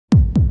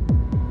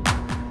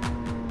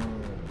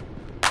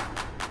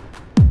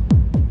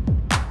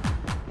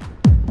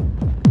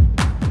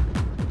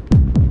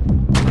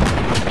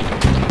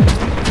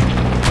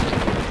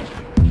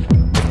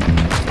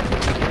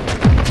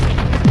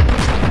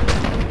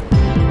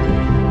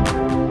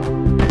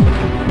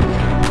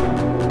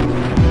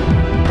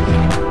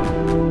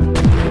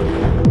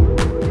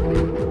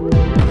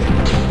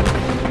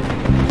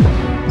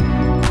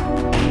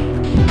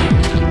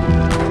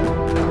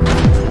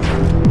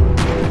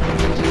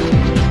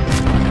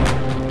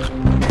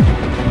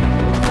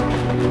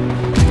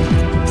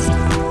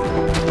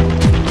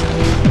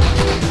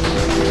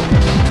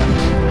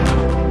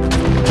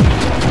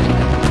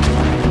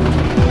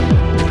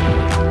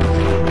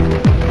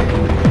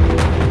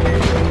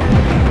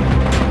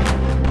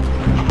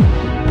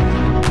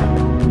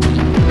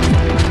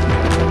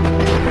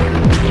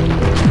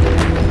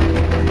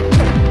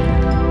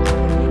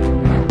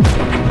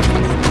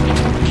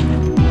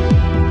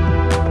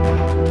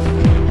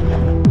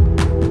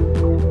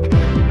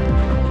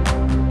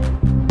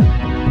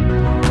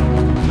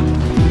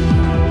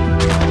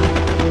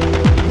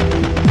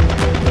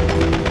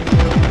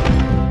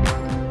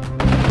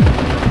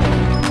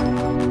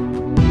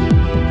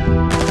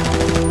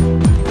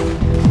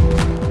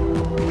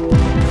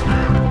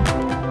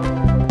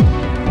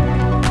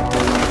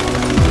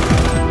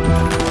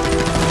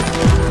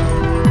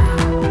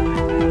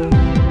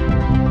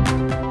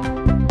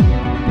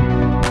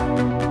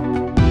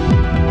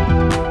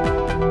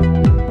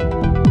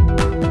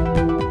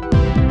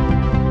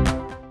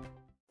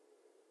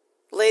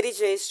Lady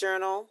J's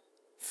Journal,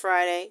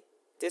 Friday,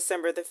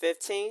 December the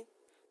 15th,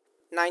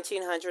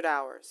 1900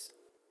 hours.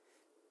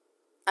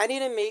 I need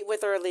to meet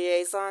with our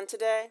liaison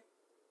today,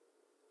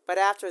 but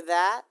after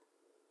that,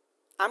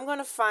 I'm going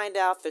to find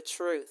out the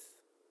truth.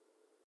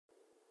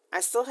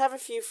 I still have a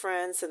few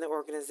friends in the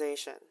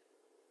organization.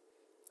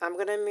 I'm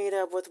going to meet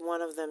up with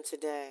one of them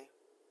today.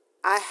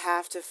 I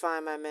have to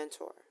find my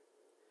mentor,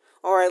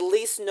 or at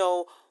least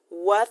know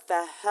what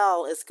the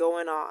hell is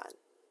going on.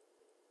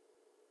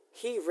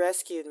 He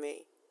rescued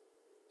me,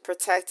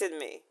 protected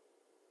me,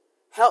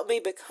 helped me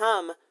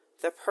become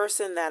the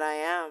person that I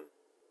am.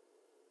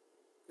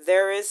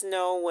 There is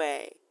no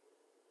way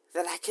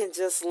that I can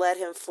just let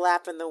him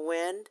flap in the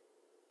wind.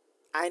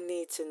 I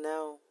need to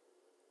know.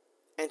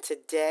 And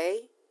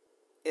today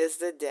is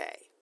the day.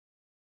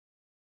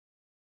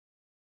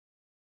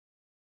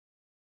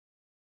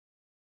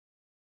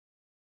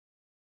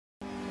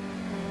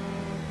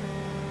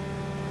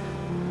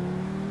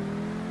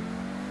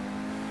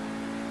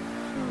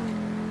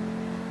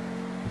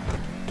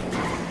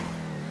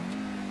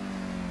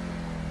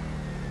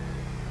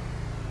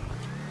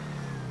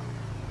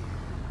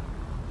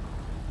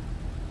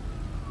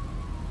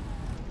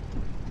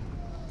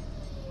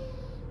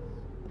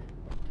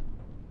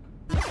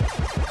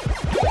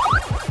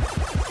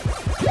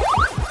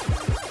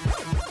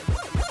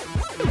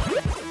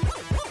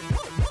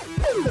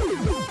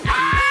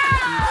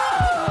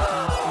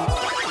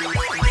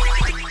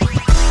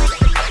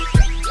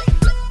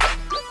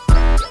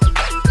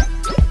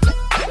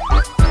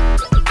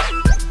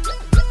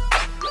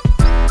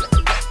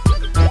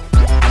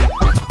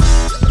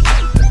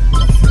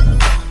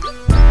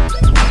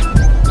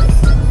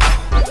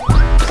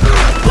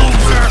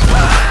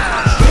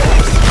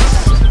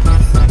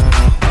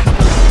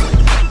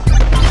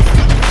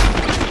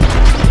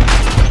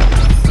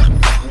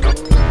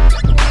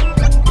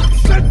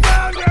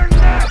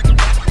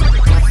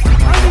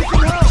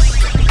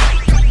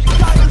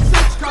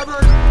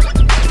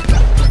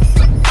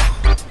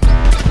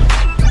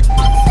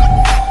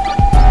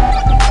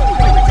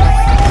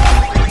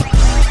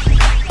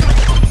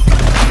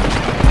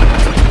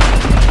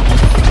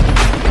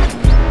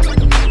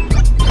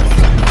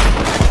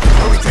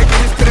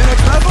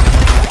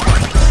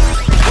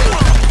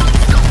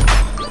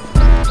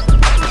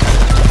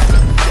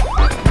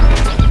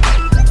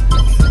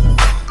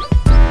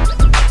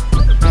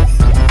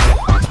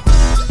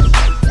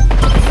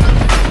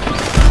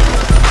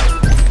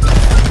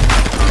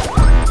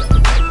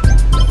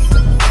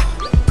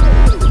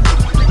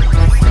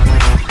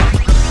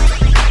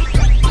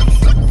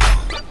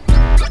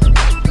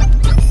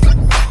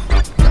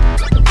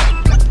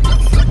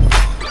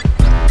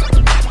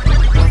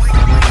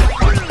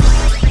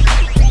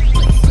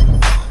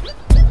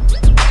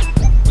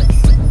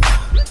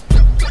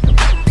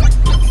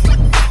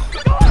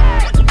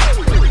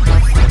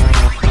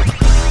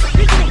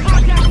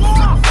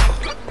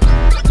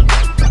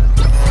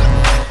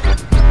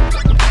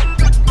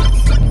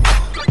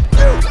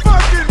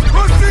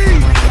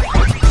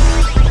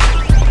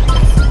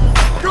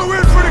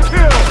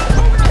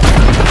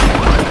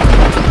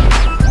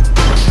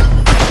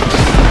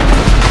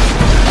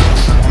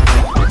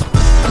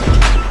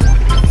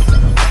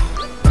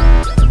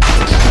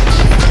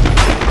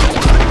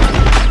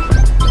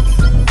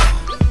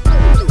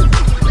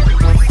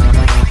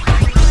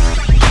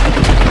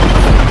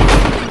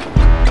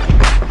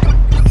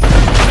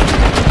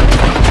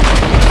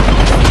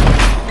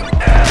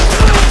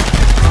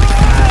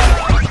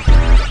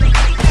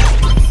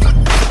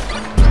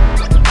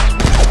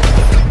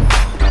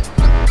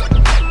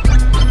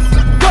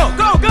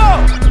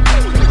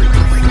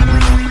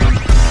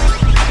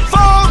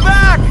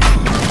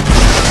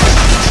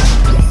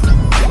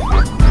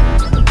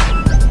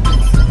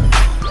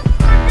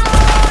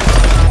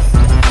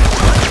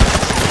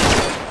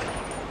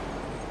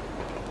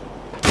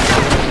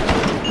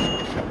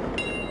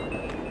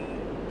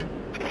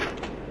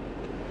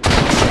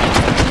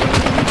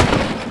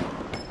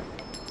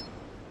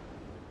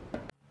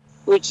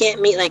 We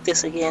can't meet like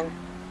this again.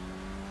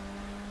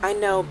 I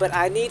know, but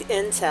I need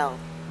intel.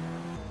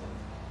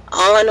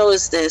 All I know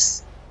is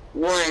this.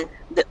 1,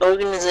 the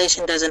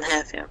organization doesn't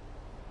have him.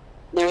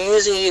 They're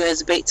using you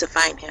as bait to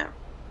find him.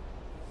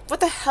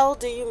 What the hell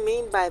do you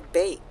mean by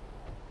bait?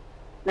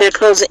 They're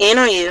closing in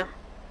on you,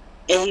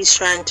 and he's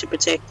trying to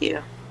protect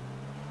you.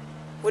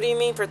 What do you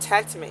mean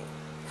protect me?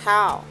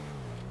 How?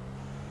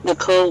 The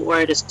code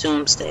word is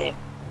Doomsday.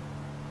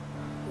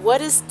 What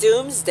is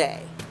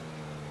Doomsday?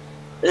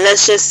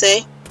 Let's just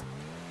say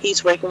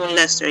he's working with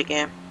Lester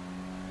again.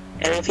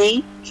 And if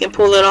he can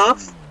pull it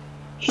off,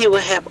 he will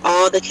have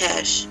all the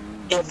cash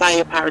and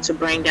firepower to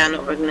bring down the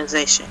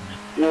organization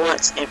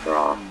once and for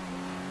all.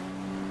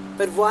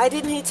 But why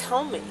didn't he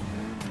tell me?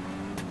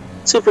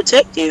 To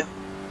protect you.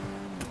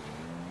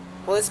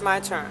 Well, it's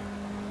my turn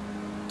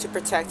to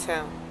protect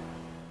him.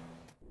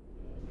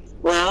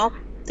 Well,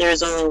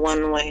 there's only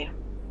one way.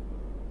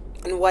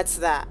 And what's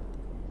that?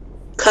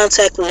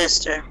 Contact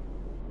Lester.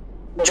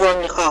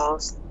 Join the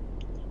calls,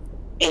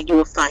 and you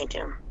will find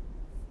him.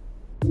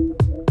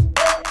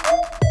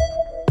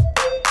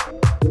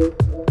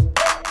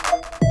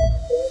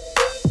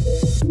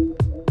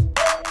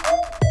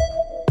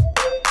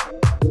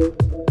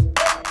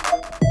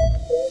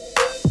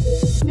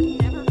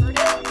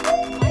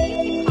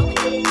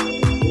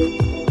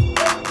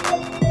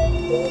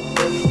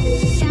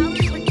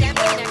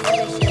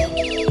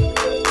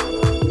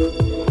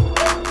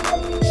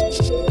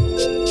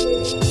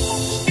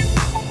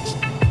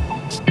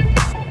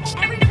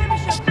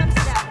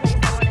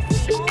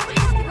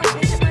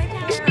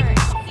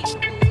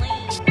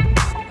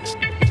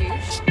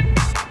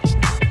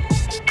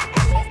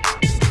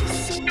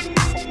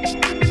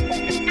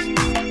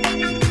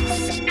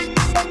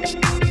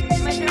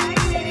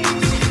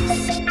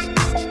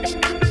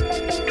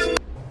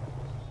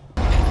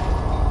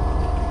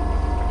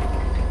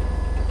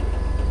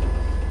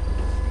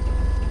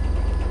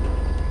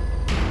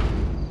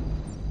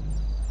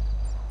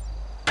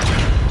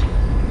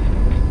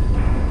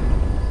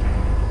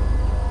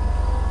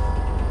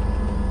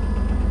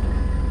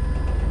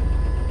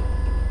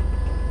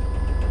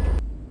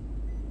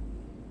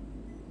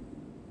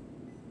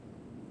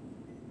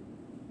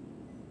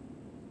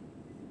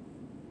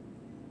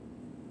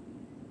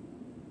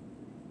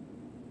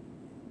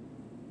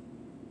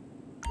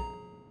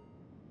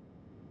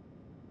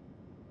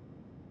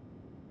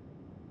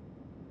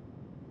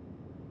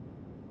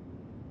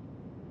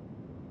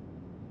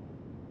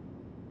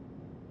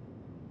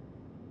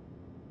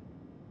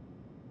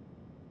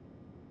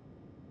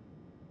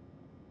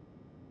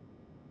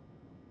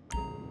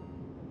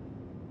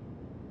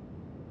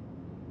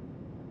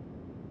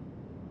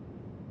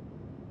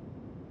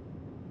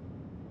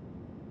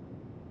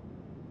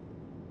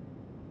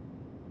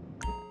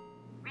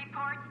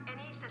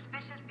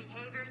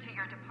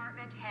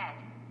 ahead.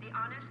 The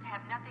honest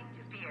have nothing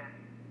to fear.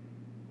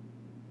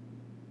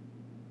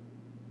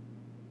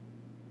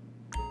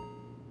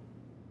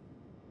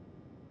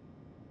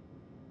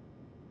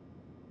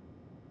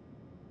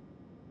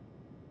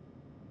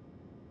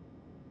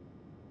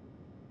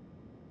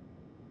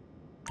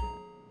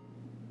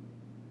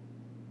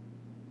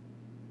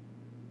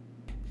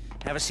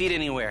 Have a seat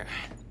anywhere.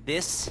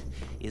 This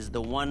is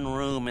the one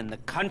room in the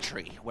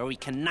country where we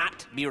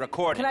cannot be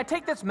recorded. Can I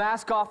take this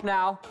mask off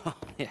now?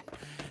 Yeah.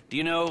 Do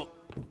you know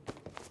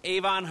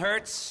Avon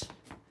Hertz?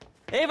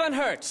 Avon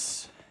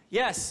Hertz.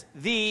 Yes,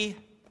 the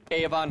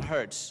Avon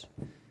Hertz.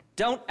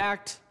 Don't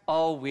act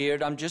all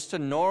weird. I'm just a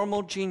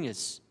normal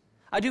genius.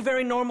 I do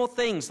very normal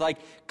things like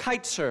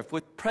kite surf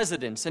with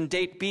presidents and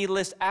date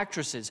B-list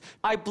actresses.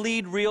 I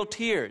bleed real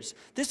tears.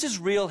 This is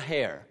real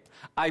hair.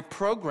 I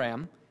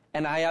program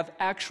and I have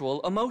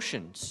actual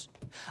emotions.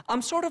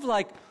 I'm sort of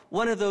like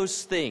one of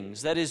those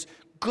things that is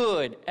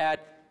good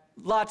at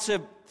lots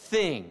of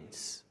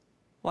things.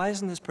 Why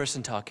isn't this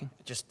person talking?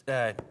 Just,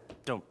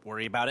 don't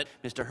worry about it.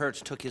 Mr.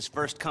 Hertz took his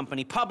first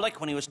company public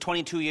when he was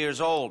 22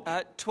 years old.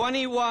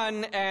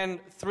 21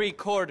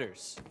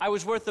 3/4. I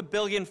was worth $1.5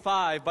 billion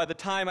by the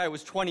time I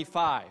was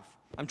 25.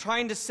 I'm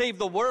trying to save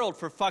the world,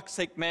 for fuck's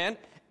sake, man,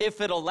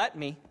 if it'll let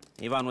me.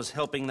 Avon was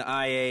helping the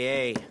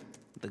IAA,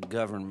 the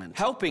government.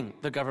 Helping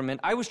the government?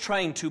 I was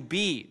trying to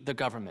be the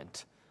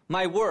government.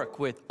 My work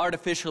with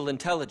artificial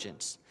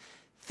intelligence.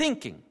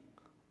 Thinking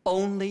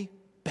only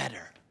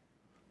better.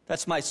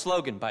 That's my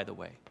slogan, by the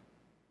way.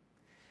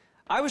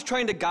 I was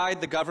trying to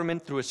guide the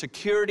government through a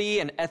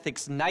security and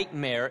ethics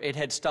nightmare it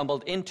had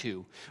stumbled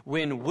into,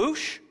 when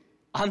whoosh,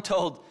 I'm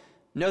told,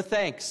 no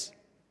thanks.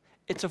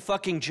 It's a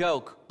fucking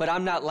joke, but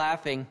I'm not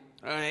laughing.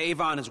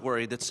 Avon is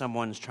worried that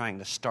someone's trying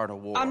to start a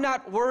war. I'm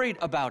not worried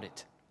about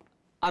it.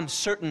 I'm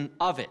certain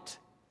of it.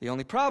 The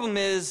only problem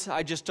is,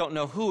 I just don't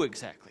know who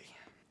exactly.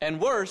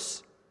 And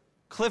worse,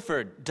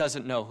 Clifford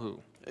doesn't know who.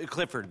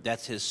 Clifford,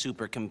 that's his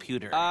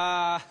supercomputer.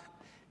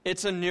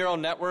 It's a neural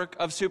network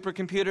of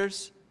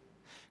supercomputers.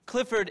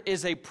 Clifford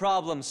is a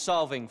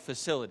problem-solving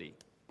facility.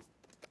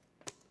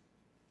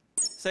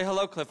 Say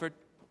hello, Clifford.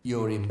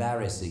 You're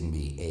embarrassing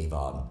me,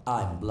 Avon.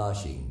 I'm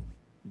blushing.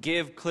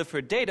 Give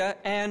Clifford data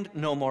and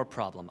no more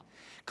problem.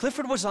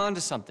 Clifford was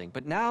onto something,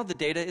 but now the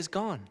data is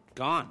gone.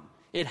 Gone.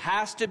 It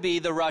has to be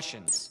the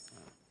Russians.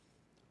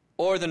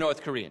 Or the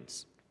North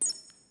Koreans.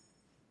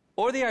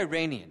 Or the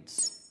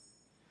Iranians.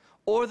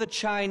 Or the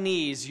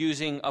Chinese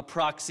using a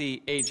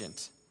proxy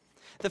agent.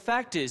 The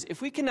fact is,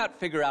 if we cannot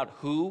figure out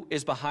who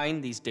is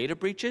behind these data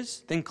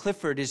breaches, then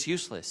Clifford is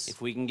useless.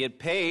 If we can get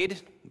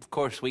paid, of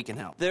course we can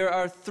help. There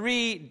are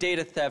 3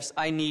 data thefts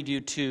I need you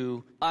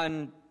to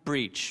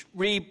unbreach,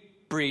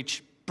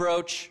 re-breach,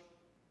 broach.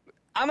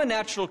 I'm a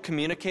natural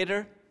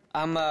communicator.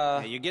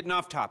 Yeah, you're getting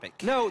off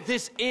topic. No,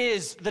 this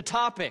is the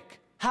topic.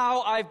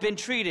 How I've been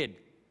treated.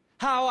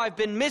 How I've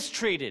been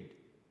mistreated.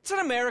 It's an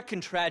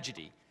American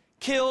tragedy.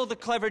 Kill the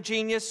clever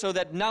genius so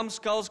that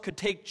numbskulls could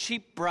take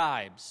cheap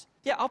bribes.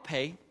 Yeah, I'll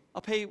pay.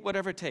 I'll pay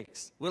whatever it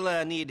takes.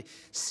 We'll need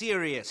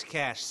serious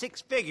cash,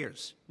 6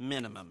 figures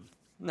minimum.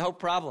 No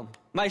problem.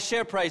 My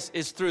share price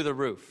is through the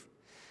roof.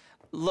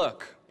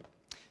 Look,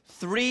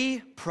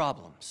 3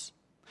 problems.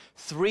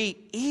 3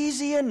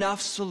 easy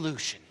enough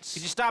solutions.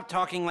 Could you stop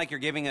talking like you're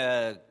giving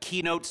a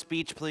keynote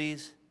speech,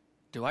 please?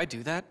 Do I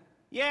do that?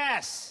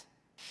 Yes!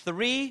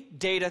 3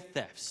 data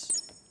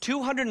thefts.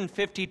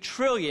 250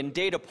 trillion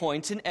data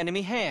points in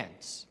enemy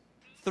hands.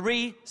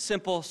 3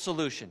 simple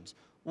solutions.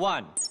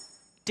 1.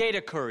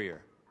 Data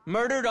courier.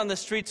 Murdered on the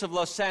streets of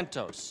Los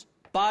Santos.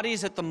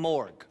 Bodies at the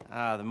morgue.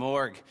 The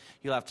morgue.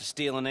 You'll have to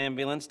steal an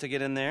ambulance to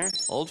get in there.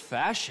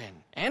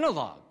 Old-fashioned.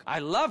 Analog. I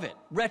love it.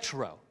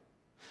 Retro.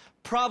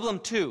 Problem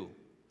 2.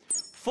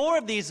 4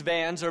 of these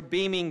vans are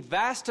beaming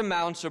vast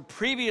amounts of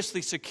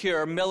previously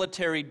secure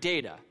military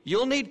data.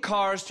 You'll need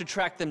cars to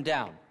track them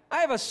down. I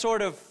have a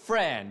sort of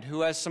friend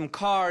who has some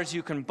cars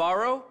you can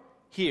borrow.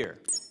 Here.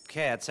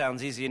 Okay, that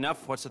sounds easy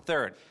enough. What's the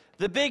 3rd?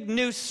 The big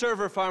new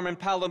server farm in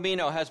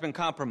Palomino has been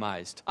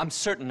compromised. I'm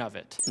certain of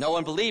it. No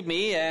one believed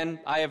me, and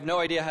I have no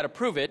idea how to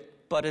prove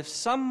it. But if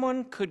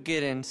someone could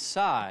get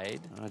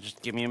inside...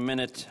 Just give me a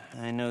minute.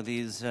 I know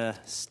these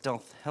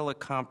stealth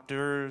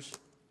helicopters.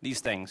 These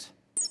things.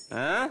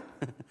 Huh?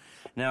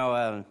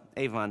 Now,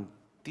 Avon,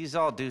 these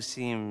all do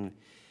seem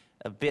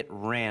a bit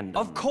random.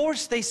 Of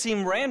course they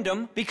seem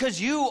random, because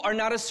you are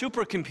not a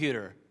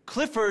supercomputer.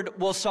 Clifford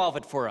will solve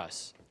it for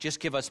us. Just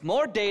give us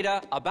more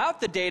data about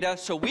the data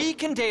so we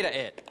can data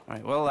it. All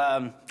right,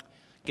 well,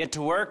 get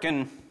to work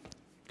and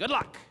good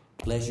luck.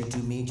 Pleasure to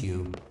meet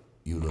you.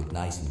 You look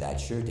nice in that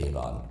shirt,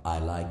 Avon. I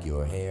like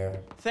your hair.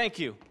 Thank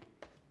you.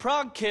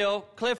 Prog kill, Cliff